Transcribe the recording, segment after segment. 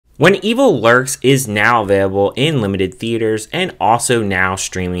When Evil Lurks is now available in limited theaters and also now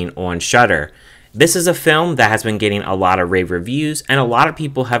streaming on Shudder. This is a film that has been getting a lot of rave reviews, and a lot of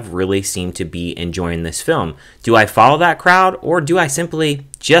people have really seemed to be enjoying this film. Do I follow that crowd, or do I simply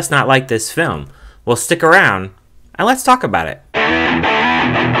just not like this film? Well, stick around, and let's talk about it.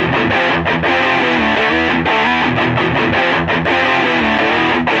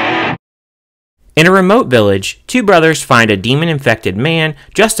 In a remote village, two brothers find a demon-infected man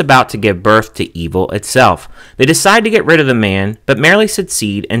just about to give birth to evil itself. They decide to get rid of the man, but merely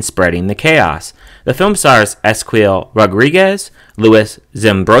succeed in spreading the chaos. The film stars Ezequiel Rodriguez, Louis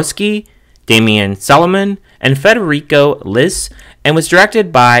Ziembrowski, Demián Salomon, and Federico Liz, and was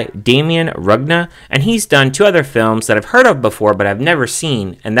directed by Demián Rugna, and he's done two other films that I've heard of before but I've never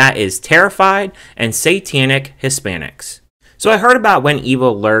seen, and that is Terrified and Satanic Hispanics. So I heard about When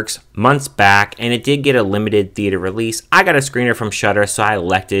Evil Lurks months back, and it did get a limited theater release. I got a screener from Shudder, so I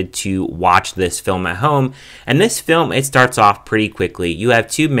elected to watch this film at home. And this film, it starts off pretty quickly. You have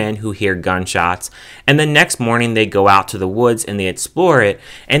two men who hear gunshots, and the next morning they go out to the woods and they explore it,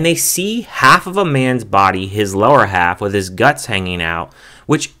 and they see half of a man's body, his lower half, with his guts hanging out,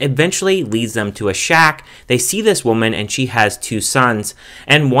 which eventually leads them to a shack. They see this woman, and she has two sons,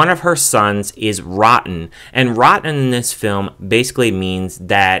 and one of her sons is rotten. And rotten in this film basically means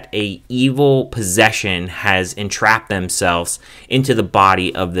that a evil possession has entrapped themselves into the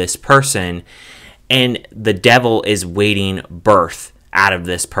body of this person, and the devil is waiting birth out of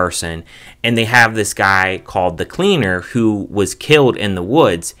this person. And they have this guy called the cleaner who was killed in the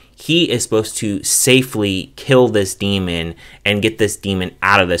woods. He is supposed to safely kill this demon and get this demon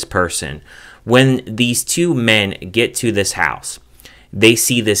out of this person. When these two men get to this house, they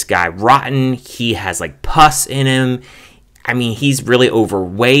see this guy rotten. He has like pus in him. I mean, he's really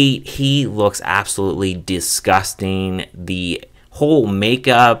overweight. He looks absolutely disgusting. The whole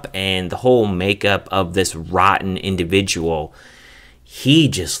makeup of this rotten individual, he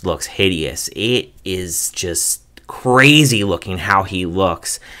just looks hideous. It is just crazy looking how he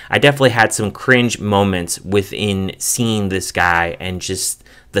looks. I definitely had some cringe moments within seeing this guy and just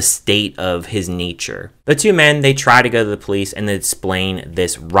the state of his nature. The two men, they try to go to the police and explain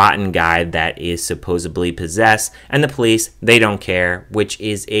this rotten guy that is supposedly possessed, and the police, they don't care, which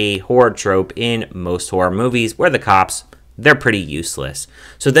is a horror trope in most horror movies where the cops, they're pretty useless.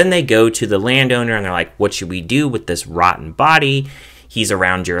 So then they go to the landowner and they're like, what should we do with this rotten body? He's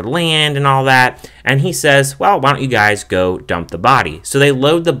around your land and all that. And he says, well, why don't you guys go dump the body? So they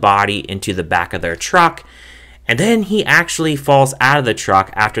load the body into the back of their truck. And then he actually falls out of the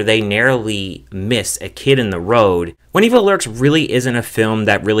truck after they narrowly miss a kid in the road. When Evil Lurks really isn't a film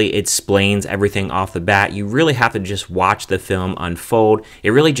that really explains everything off the bat. You really have to just watch the film unfold.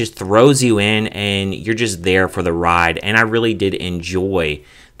 It really just throws you in and you're just there for the ride. And I really did enjoy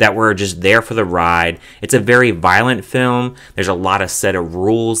that we're just there for the ride. It's a very violent film. There's a lot of set of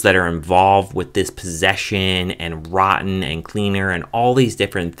rules that are involved with this possession and rotten and cleaner and all these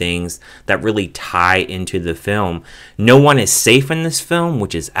different things that really tie into the film. No one is safe in this film,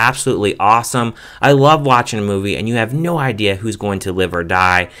 which is absolutely awesome. I love watching a movie and you have no idea who's going to live or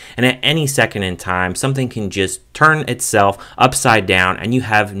die, and at any second in time something can just turn itself upside down and you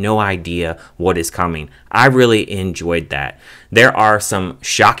have no idea what is coming. I really enjoyed that. There are some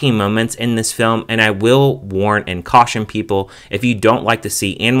shocking moments in this film, and I will warn and caution people, if you don't like to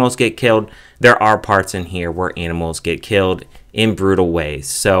see animals get killed, there are parts in here where animals get killed in brutal ways.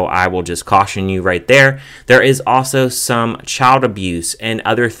 So I will just caution you right there. There is also some child abuse and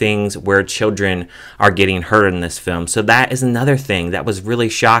other things where children are getting hurt in this film. So that is another thing that was really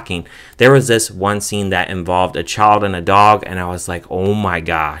shocking. There was this one scene that involved a child and a dog, and I was like, oh my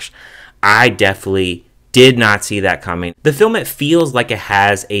gosh, I definitely did not see that coming. The film, it feels like it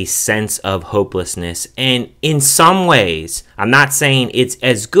has a sense of hopelessness, and in some ways, I'm not saying it's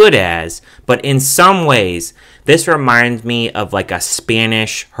as good as, but in some ways, this reminds me of like a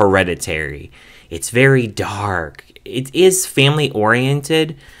Spanish Hereditary. It's very dark. It is family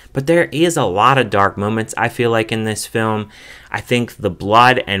oriented, but there is a lot of dark moments, I feel like, in this film. I think the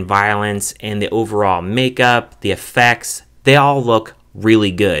blood and violence and the overall makeup, the effects, they all look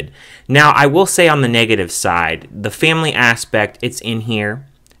really good. Now, I will say on the negative side, the family aspect, it's in here.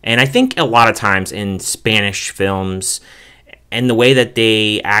 And I think a lot of times in Spanish films and the way that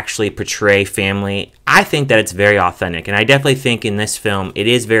they actually portray family, I think that it's very authentic. And I definitely think in this film, it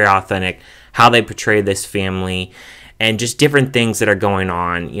is very authentic how they portray this family and just different things that are going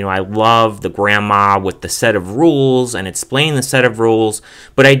on. You know, I love the grandma with the set of rules and explaining the set of rules,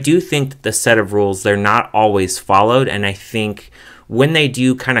 but I do think that the set of rules, they're not always followed. And I think when they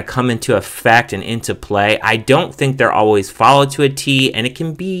do kind of come into effect and into play, I don't think they're always followed to a T, and it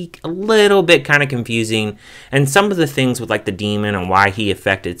can be a little bit kind of confusing. And some of the things with like the demon and why he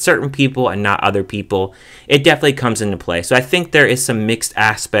affected certain people and not other people, it definitely comes into play. So I think there is some mixed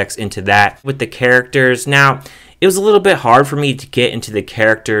aspects into that with the characters. Now, it was a little bit hard for me to get into the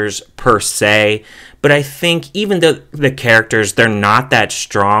characters per se, but I think even though the characters, they're not that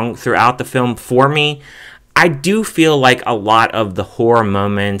strong throughout the film for me, I do feel like a lot of the horror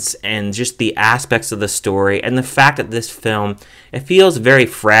moments and just the aspects of the story and the fact that this film, it feels very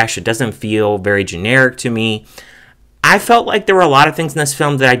fresh. It doesn't feel very generic to me. I felt like there were a lot of things in this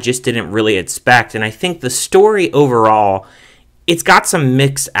film that I just didn't really expect. And I think the story overall, it's got some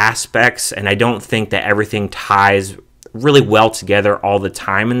mixed aspects, and I don't think that everything ties really well together all the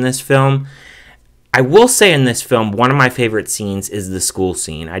time in this film. I will say in this film, one of my favorite scenes is the school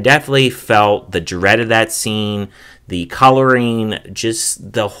scene. I definitely felt the dread of that scene, the coloring,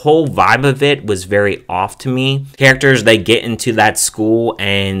 just the whole vibe of it was very off to me. Characters, they get into that school,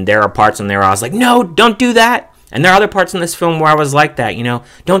 and there are parts in there where I was like, no, don't do that. And there are other parts in this film where I was like that,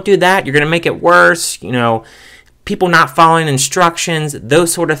 don't do that, you're going to make it worse, people not following instructions,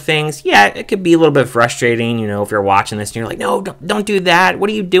 those sort of things. Yeah, it could be a little bit frustrating, if you're watching this and you're like, no, don't do that. What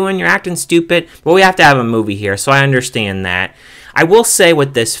are you doing? You're acting stupid. But we have to have a movie here, so I understand that. I will say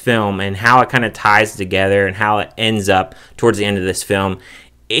with this film and how it kind of ties together and how it ends up towards the end of this film,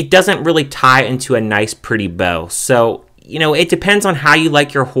 it doesn't really tie into a nice, pretty bow. So, it depends on how you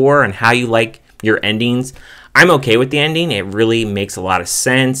like your horror and how you like your endings. I'm okay with the ending. It really makes a lot of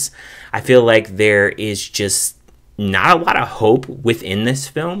sense. I feel like there is just not a lot of hope within this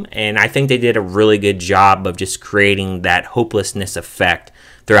film, and I think they did a really good job of just creating that hopelessness effect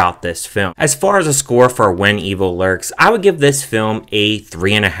throughout this film. As far as a score for When Evil Lurks, I would give this film a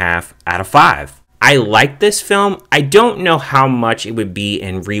 3.5 out of 5. I like this film. I don't know how much it would be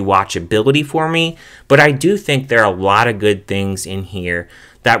in rewatchability for me, but I do think there are a lot of good things in here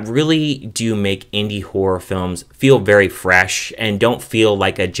that really do make indie horror films feel very fresh and don't feel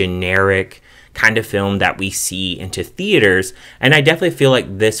like a generic kind of film that we see into theaters. And I definitely feel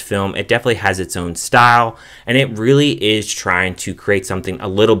like this film, it definitely has its own style, and it really is trying to create something a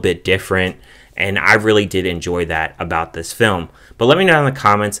little bit different, and I really did enjoy that about this film. But let me know in the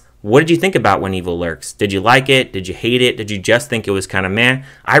comments, what did you think about When Evil Lurks? Did you like it? Did you hate it? Did you just think it was kind of meh?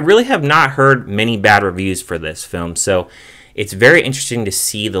 I really have not heard many bad reviews for this film, so it's very interesting to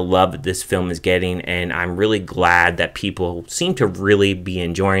see the love that this film is getting, and I'm really glad that people seem to really be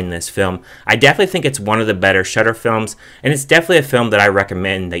enjoying this film. I definitely think it's one of the better Shudder films, and it's definitely a film that I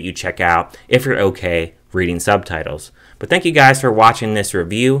recommend that you check out if you're okay reading subtitles. But thank you guys for watching this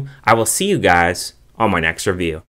review. I will see you guys on my next review.